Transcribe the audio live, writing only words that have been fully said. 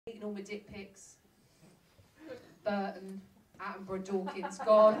Deleting all my dick pics. Burton, Attenborough, Dawkins,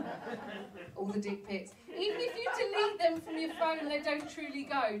 gone. All the dick pics. Even if you delete them from your phone, they don't truly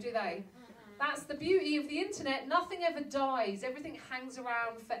go, do they? That's the beauty of the internet. Nothing ever dies. Everything hangs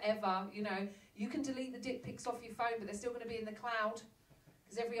around forever. You know, you can delete the dick pics off your phone, but they're still going to be in the cloud.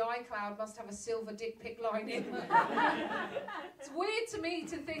 Because every iCloud must have a silver dick pic lining. It's weird to me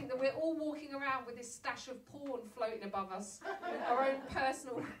to think that we're all walking around with this stash of porn floating above us, our own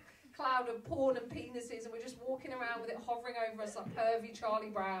personal cloud of porn and penises, and we're just walking around with it hovering over us like pervy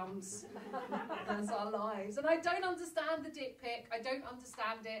Charlie Browns. That's our lives. And I don't understand the dick pic. I don't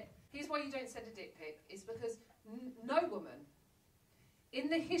understand it. Here's why you don't send a dick pic. It's because no woman in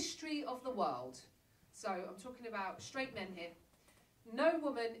the history of the world, so I'm talking about straight men here, no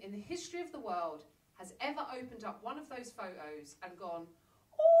woman in the history of the world has ever opened up one of those photos and gone,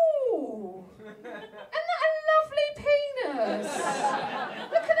 "Oh, isn't that a lovely penis?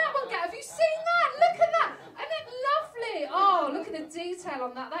 Look at that one, Gav. Have you seen that? Look at that. Isn't it lovely? Oh, look at the detail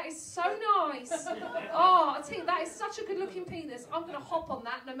on that. That is so nice. Oh, I tell you, that is such a good-looking penis. I'm going to hop on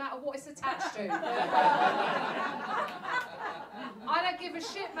that no matter what it's attached to." I don't give a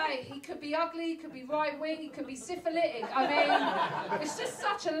shit, mate. He could be ugly, he could be right-wing, he could be syphilitic. I mean, it's just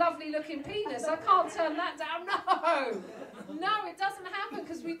such a lovely-looking penis. I can't turn that down. No. No, it doesn't happen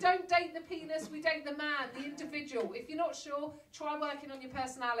because we don't date the penis, we date the man, the individual. If you're not sure, try working on your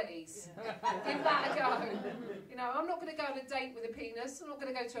personalities. Give that a go. You know, I'm not going to go on a date with a penis. I'm not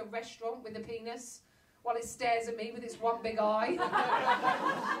going to go to a restaurant with a penis while it stares at me with its one big eye.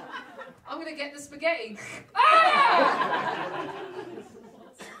 I'm going to get the spaghetti. Ah!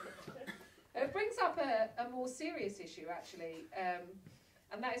 It brings up a more serious issue, actually,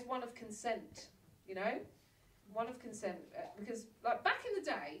 and that is one of consent, you know? One of consent, because like back in the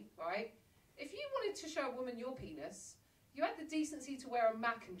day, right, if you wanted to show a woman your penis, you had the decency to wear a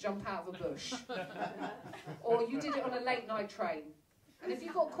mac and jump out of a bush. Or you did it on a late night train. And if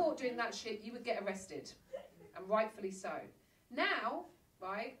you got caught doing that shit, you would get arrested. And rightfully so. Now,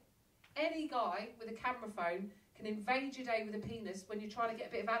 right, any guy with a camera phone can invade your day with a penis when you're trying to get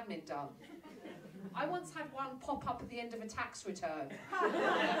a bit of admin done. I once had one pop up at the end of a tax return.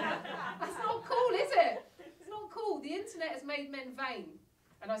 That's not cool, is it? It's not cool. The internet has made men vain.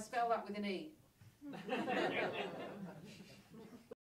 And I spell that with an E.